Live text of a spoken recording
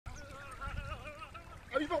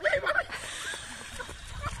Hello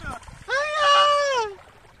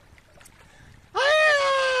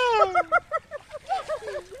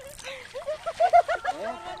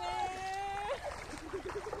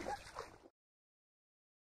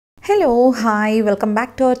hi welcome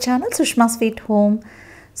back to our channel Sushma sweet home.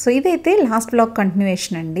 So ఇదైతే last blog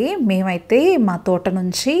continuation అండి. మేమైతే మా తోట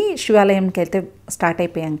నుంచి శివాలయంకి అయితే స్టార్ట్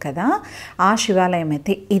అయిపోయాం కదా. ఆ శివాలయం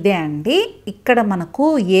అయితే ఇదే అండి. ఇక్కడ మనకు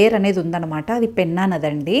ఏర్ అనేది ఉందన్నమాట. అది పెన్నా నది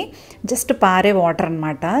అండి. జస్ట్ పారే వాటర్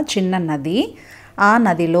అనమాట, చిన్న నది. ఆ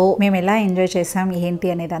నదిలో మేము ఎలా ఎంజాయ్ చేసాం ఏంటి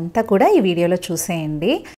అనేది అంతా కూడా ఈ వీడియోలో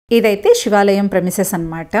చూసేయండి. ఇదైతే శివాలయం ప్రెమిసెస్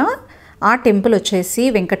అనమాట. ఆ టెంపుల్ వచ్చేసి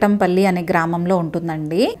వెంకటంపల్లి అనే గ్రామంలో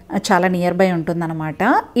ఉంటుందండి. చాలా నియర్ బై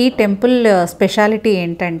ఉంటుందన్నమాట. ఈ టెంపుల్ స్పెషాలిటీ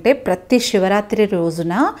ఏంటంటే ప్రతి శివరాత్రి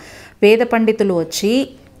రోజున వేద పండితులు వచ్చి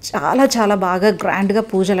చాలా చాలా బాగా గ్రాండ్గా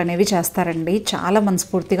పూజలు అనేవి చేస్తారండి. చాలా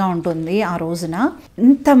మనస్ఫూర్తిగా ఉంటుంది ఆ రోజున.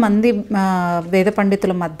 ఇంతమంది వేద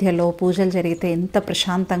పండితుల మధ్యలో పూజలు జరిగితే ఎంత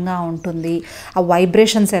ప్రశాంతంగా ఉంటుంది, ఆ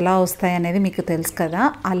వైబ్రేషన్స్ ఎలా వస్తాయి అనేది మీకు తెలుసు కదా.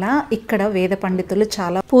 అలా ఇక్కడ వేద పండితులు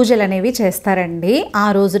చాలా పూజలు అనేవి చేస్తారండి. ఆ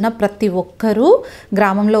రోజున ప్రతి ఒక్కరూ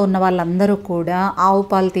గ్రామంలో ఉన్న వాళ్ళందరూ కూడా ఆవు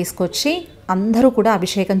పాలు తీసుకొచ్చి అందరూ కూడా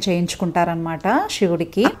అభిషేకం చేయించుకుంటారనమాట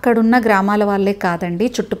శివుడికి. అక్కడున్న గ్రామాల వాళ్ళే కాదండి,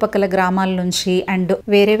 చుట్టుపక్కల గ్రామాల నుంచి అండ్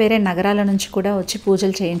వేరే వేరే నగరాల నుంచి కూడా వచ్చి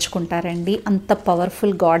పూజలు చేయించుకుంటారండి. అంత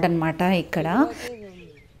పవర్ఫుల్ గాడ్ అనమాట ఇక్కడ.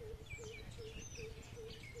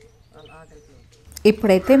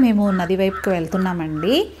 ఇప్పుడైతే మేము నది వైపుకి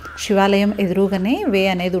వెళ్తున్నామండి. శివాలయం ఎదురుగానే వే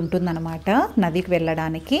అనేది ఉంటుందన్నమాట నదికి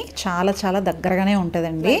వెళ్ళడానికి. చాలా చాలా దగ్గరగానే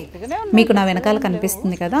ఉంటుందండి. మీకు నా వెనకాల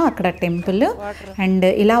కనిపిస్తుంది కదా, అక్కడ టెంపుల్. అండ్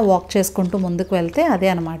ఇలా వాక్ చేసుకుంటూ ముందుకు వెళ్తే అదే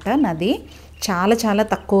అనమాట నది. చాలా చాలా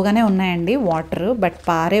తక్కువగానే ఉన్నాయండి వాటర్, బట్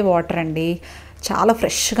పారే వాటర్ అండి. చాలా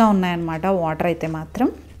ఫ్రెష్గా ఉన్నాయన్నమాట వాటర్ అయితే మాత్రం.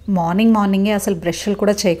 మార్నింగే అసలు బ్రష్లు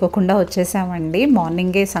కూడా చేయకోకుండా వచ్చేసామండి.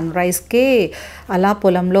 మార్నింగే సన్ రైజ్కే అలా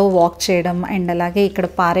పొలంలో వాక్ చేయడం అండ్ అలాగే ఇక్కడ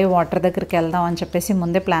పారే వాటర్ దగ్గరికి వెళ్దాం అని చెప్పేసి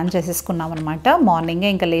ముందే ప్లాన్ చేసేసుకున్నాం అనమాట. మార్నింగే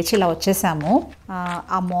ఇంకా లేచి ఇలా వచ్చేసాము.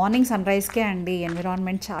 ఆ మార్నింగ్ సన్ రైజ్కే అండి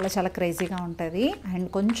ఎన్విరాన్మెంట్ చాలా చాలా క్రేజీగా ఉంటుంది. అండ్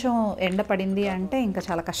కొంచెం ఎండ పడింది అంటే ఇంకా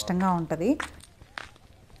చాలా కష్టంగా ఉంటుంది.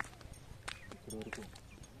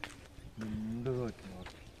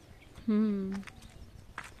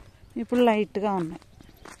 ఇప్పుడు లైట్గా ఉన్నాయి.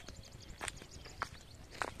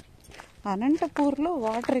 అనంతపూర్లో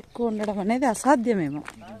వాటర్ ఎక్కువ ఉండడం అనేది అసాధ్యమేమో.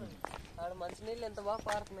 మంచినీళ్ళు ఎంత బాగా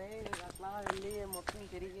పారుతున్నాయి, అట్లా వెళ్ళి మొత్తం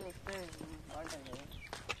తిరిగి వస్తే బాగుంటుంది.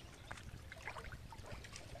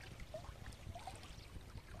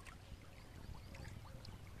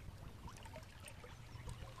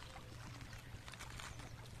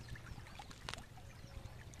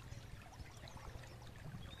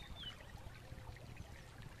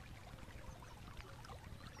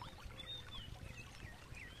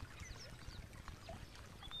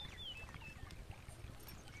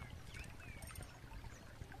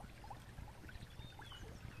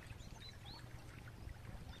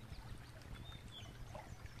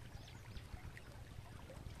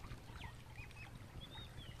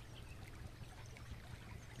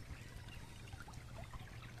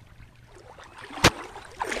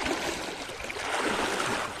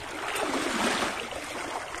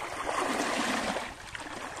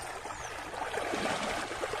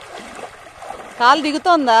 కాలు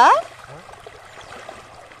దిగుతోందా?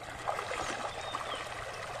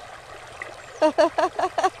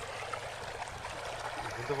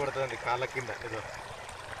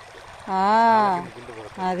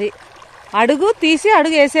 అది అడుగు తీసి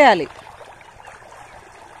అడుగు వేసేయాలి.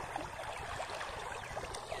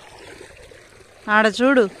 ఆడ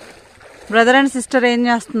చూడు బ్రదర్ అండ్ సిస్టర్ ఏం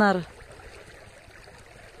చేస్తున్నారు.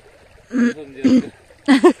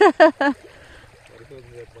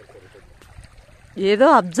 ఏదో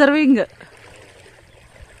అబ్జర్వింగ్.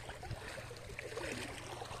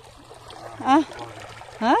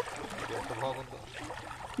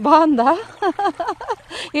 బాగుందా?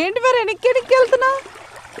 ఏంటి మరి వెనక్కి వెళ్తున్నా?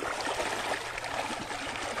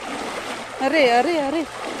 అరే అరే అరే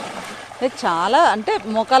చాలా అంటే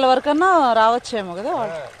మోకాల వరకన్నా రావచ్చేమో కదా.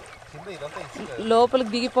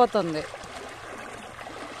 లోపలికి దిగిపోతుంది.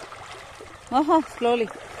 ఓహో స్లోలీ.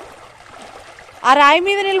 ఆ రాయి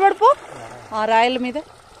మీద నిలబడిపో. ఆ రాయల మీద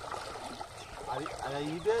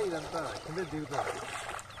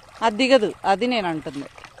అది దిగదు. అది నేను అంటుంది.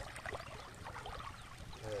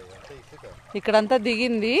 ఇక్కడంతా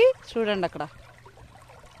దిగింది చూడండి అక్కడ.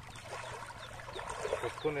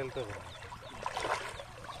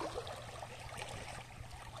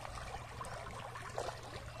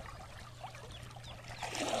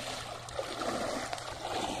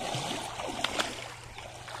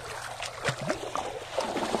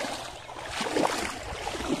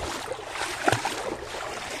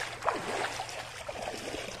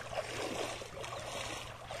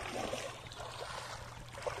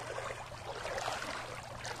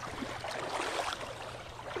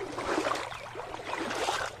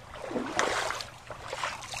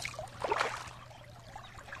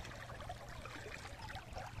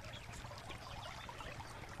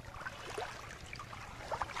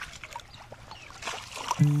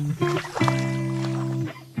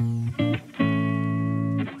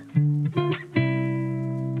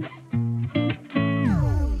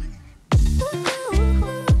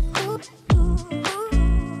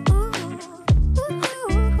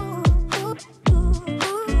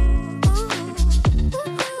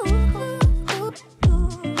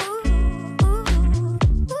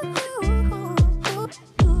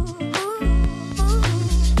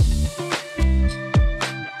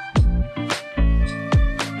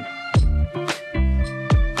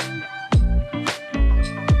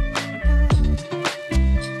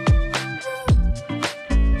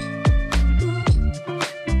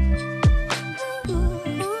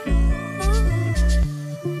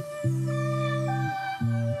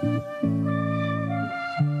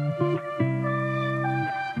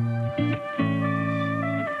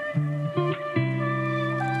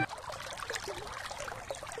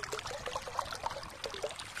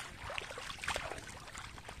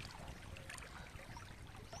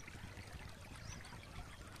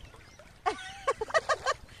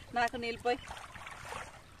 నాకు నిలిపోయి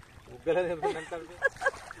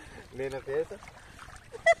నేను చేసా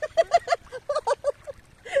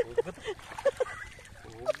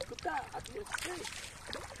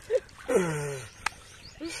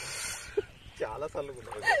చాలా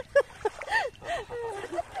చల్లుకున్నా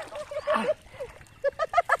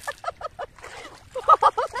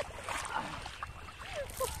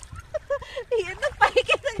ఎందుకు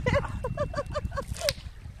పైకి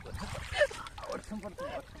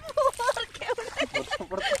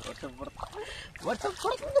వర్షం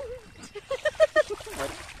పడుతుంది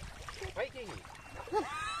పైకి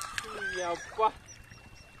అబ్బా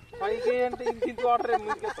పైకి అంటే ఇంత వాటర్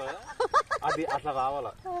ముందుకెళ్తా అది అట్లా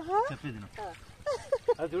రావాలా చెప్పేది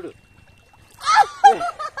అది చూడు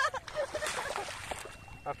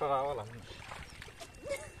అట్లా రావాలా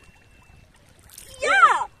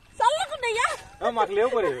మాకు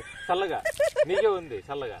లేవు మరి చల్లగా నీకే ఉంది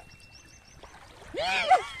చల్లగా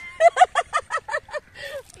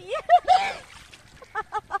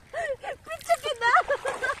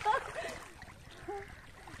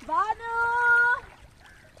Banu!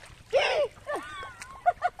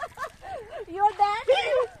 Your dad?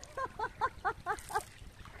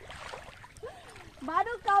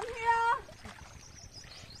 Banu, come here.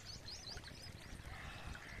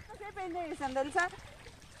 Okay, enjoy sandals.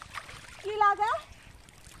 Kilaga?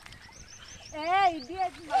 Hey,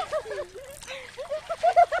 idiot!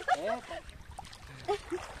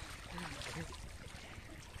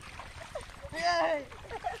 Hey!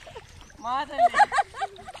 మాదండి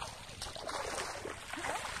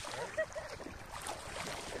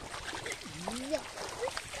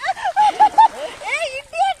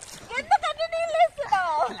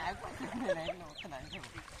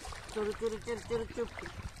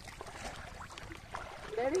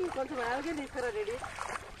daddy కొంచెం అలాగే తీసుకురా డాడీ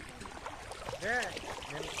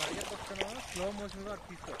నేను పరిగెత్తుకొస్తాను స్లో మోషన్ లో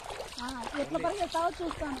తీసుకో ఎట్లా పరిగెత్తావో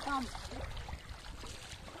చూస్తాను కామ్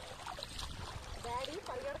డాడీ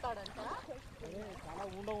పరిగెడతాడంట చాలా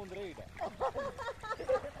ఉందిరే ఇట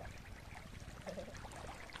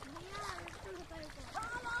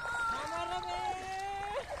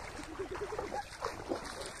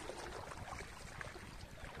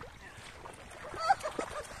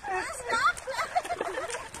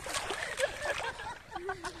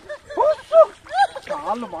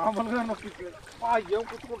కాళ్ళు మామూలుగా నొక్కి ఏం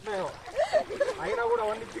కుట్టుకుంటున్నాయో అయినా కూడా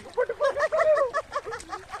అవన్నీ దిగుపట్టి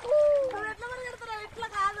ఇట్లా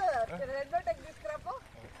కాదు రెండో టెక్ తీసుకురాపో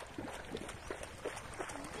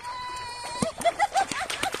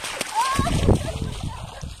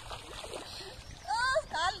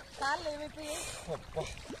కాళ్ళు ఏమైపోయి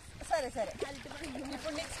సరే సరే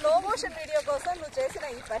ఇప్పుడు నీకు స్లో మోషన్ వీడియో కోసం నువ్వు చేసిన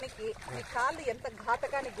ఈ పనికి నీ కాళ్ళు ఎంత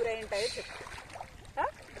ఘాతకానికి గురై ఉంటాయో చెప్పు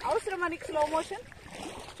అవసరమా నీకు స్లో మోషన్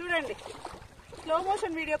చూడండి స్లో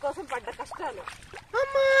మోషన్ వీడియో కోసం పడ్డ కష్టాలు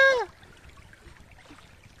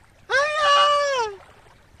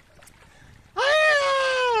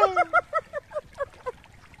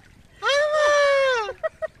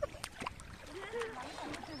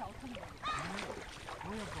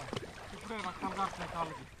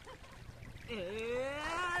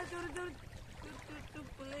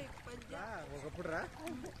ఒకప్పుడు రా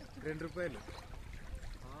 ₹2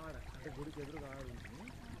 అంటే గుడికి ఎదురు కాదు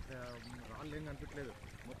రాళ్ళు ఏం కనిపించలేదు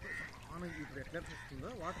మొత్తం సమానంగా ఇప్పుడు ఎట్లా వస్తుందో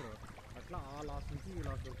వాటర్ అట్లా ఆ లాస్ట్ నుంచి ఈ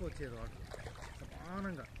లాస్ట్ వరకు వచ్చేది వాటర్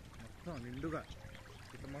సమానంగా మొత్తం నిండుగా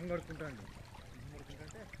ఇట్లా మంగడుకుంటాండి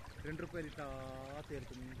మంగడుకుంటే ₹2 ఇట్లా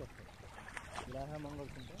తేరుకుంటూ వస్తాయి ఇలా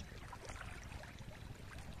మంగడుకుంటే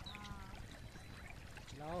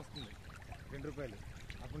ఇలా వస్తుంది ₹2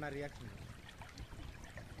 అప్పుడు నా రియాక్షన్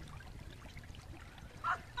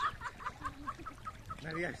నా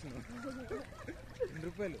రియాక్షన్. 2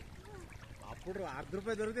 రూపాయలు అప్పుడు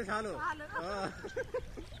 ₹1 దొరికితే చాలు.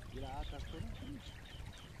 ఇలా కష్టం.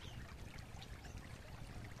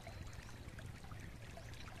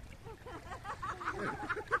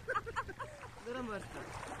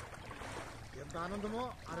 ఎంత ఆనందమో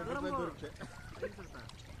ఆ ₹2 దొరికితే.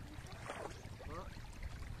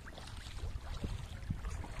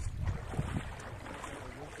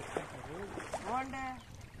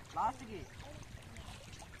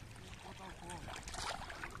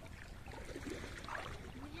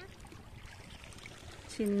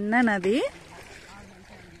 చిన్న నది,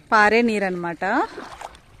 పారే నీరు అన్నమాట.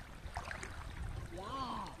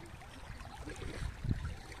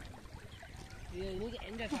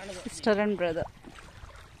 Sister and brother.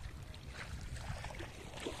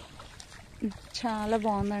 చాలా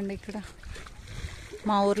బాగుందండి ఇక్కడ.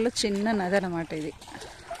 మా ఊర్లో చిన్న నది అన్నమాట ఇది.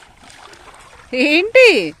 ఏంటి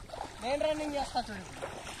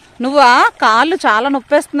నువ్వా? కాళ్ళు చాలా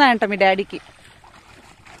నొప్పేస్తున్నాయంట మీ డాడీకి.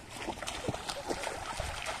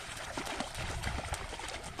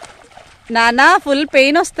 నానా ఫుల్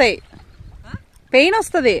పెయిన్ వస్తాయి, పెయిన్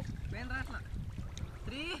వస్తుంది.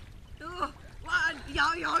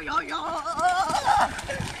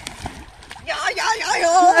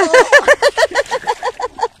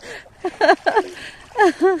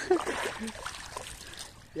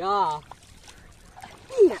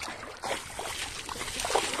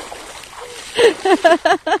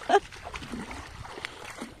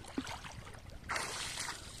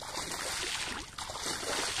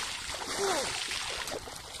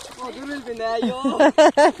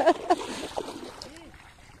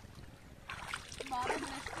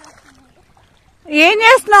 ఏం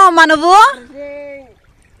చేస్తున్నావు అమ్మా నువ్వు?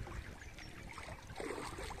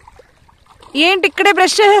 ఏంటి ఇక్కడే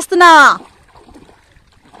బ్రష్ చేసేస్తున్నావా?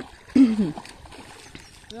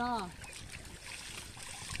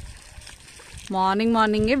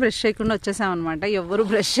 మార్నింగే బ్రష్ చేయకుండా వచ్చేసామన్నమాట. ఎవరు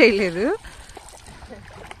బ్రష్ చేయలేదు.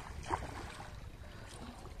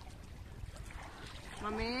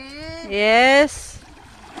 Yes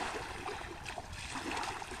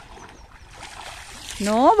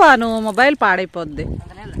no Banu, mobile పాడైపోద్ది.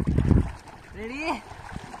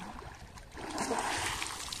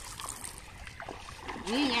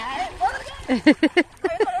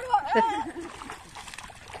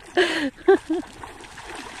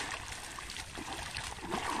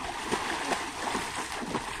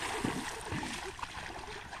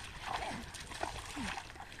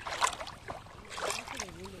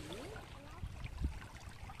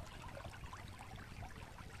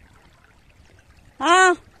 ఆ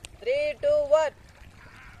 3, 2, 1.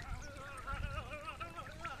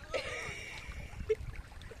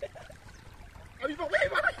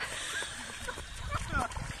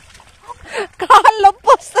 కాళ్ళు నొప్పి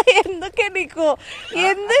వస్తాయి. ఎందుకే నీకు?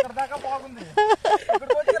 ఎందుకు బాగుంది.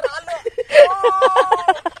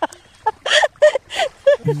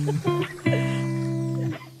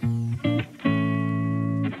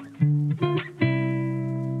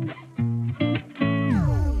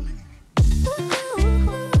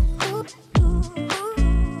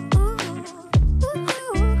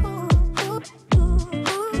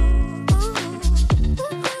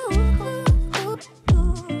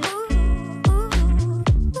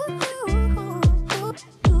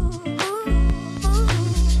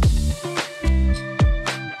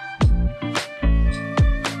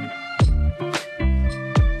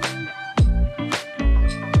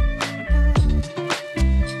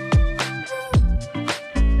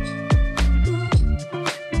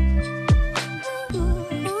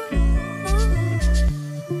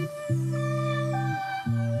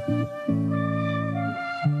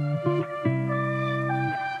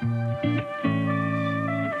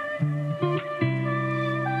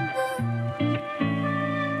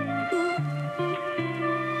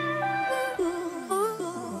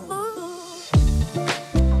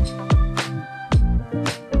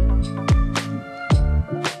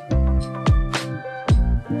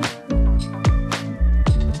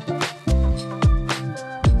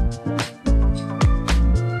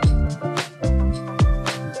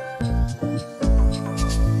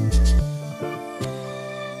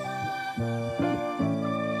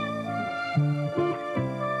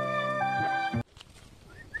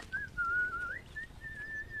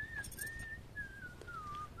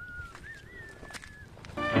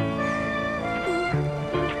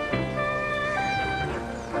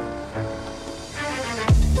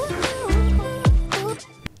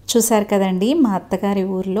 చూసారు కదండి మా అత్తగారి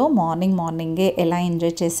ఊర్లో మార్నింగే ఎలా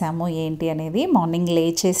ఎంజాయ్ చేసామో ఏంటి అనేది. మార్నింగ్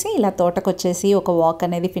లేచేసి ఇలా తోటకొచ్చేసి ఒక వాక్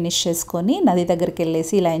అనేది ఫినిష్ చేసుకొని నది దగ్గరికి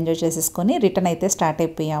వెళ్ళేసి ఇలా ఎంజాయ్ చేసేసుకొని రిటర్న్ అయితే స్టార్ట్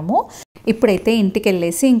అయిపోయాము. ఇప్పుడైతే ఇంటికి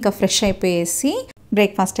వెళ్ళేసి ఇంకా ఫ్రెష్ అయిపోయేసి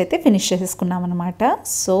బ్రేక్ఫాస్ట్ అయితే ఫినిష్ చేసేసుకున్నాం అనమాట.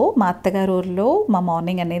 సో మా అత్తగారు ఊర్లో మా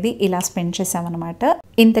మార్నింగ్ అనేది ఇలా స్పెండ్ చేసామన్నమాట.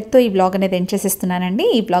 ఇంతటితో ఈ బ్లాగ్ అనేది ఎండ్ చేసేస్తున్నానండి.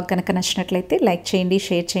 ఈ బ్లాగ్ కనుక నచ్చినట్లయితే లైక్ చేయండి,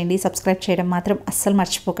 షేర్ చేయండి, సబ్స్క్రైబ్ చేయడం మాత్రం అస్సలు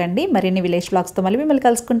మర్చిపోకండి. మరిన్ని విలేజ్ బ్లాగ్స్తో మళ్ళీ మిమ్మల్ని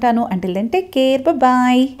కలుసుకుంటాను. Until then take care,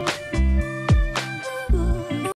 bye.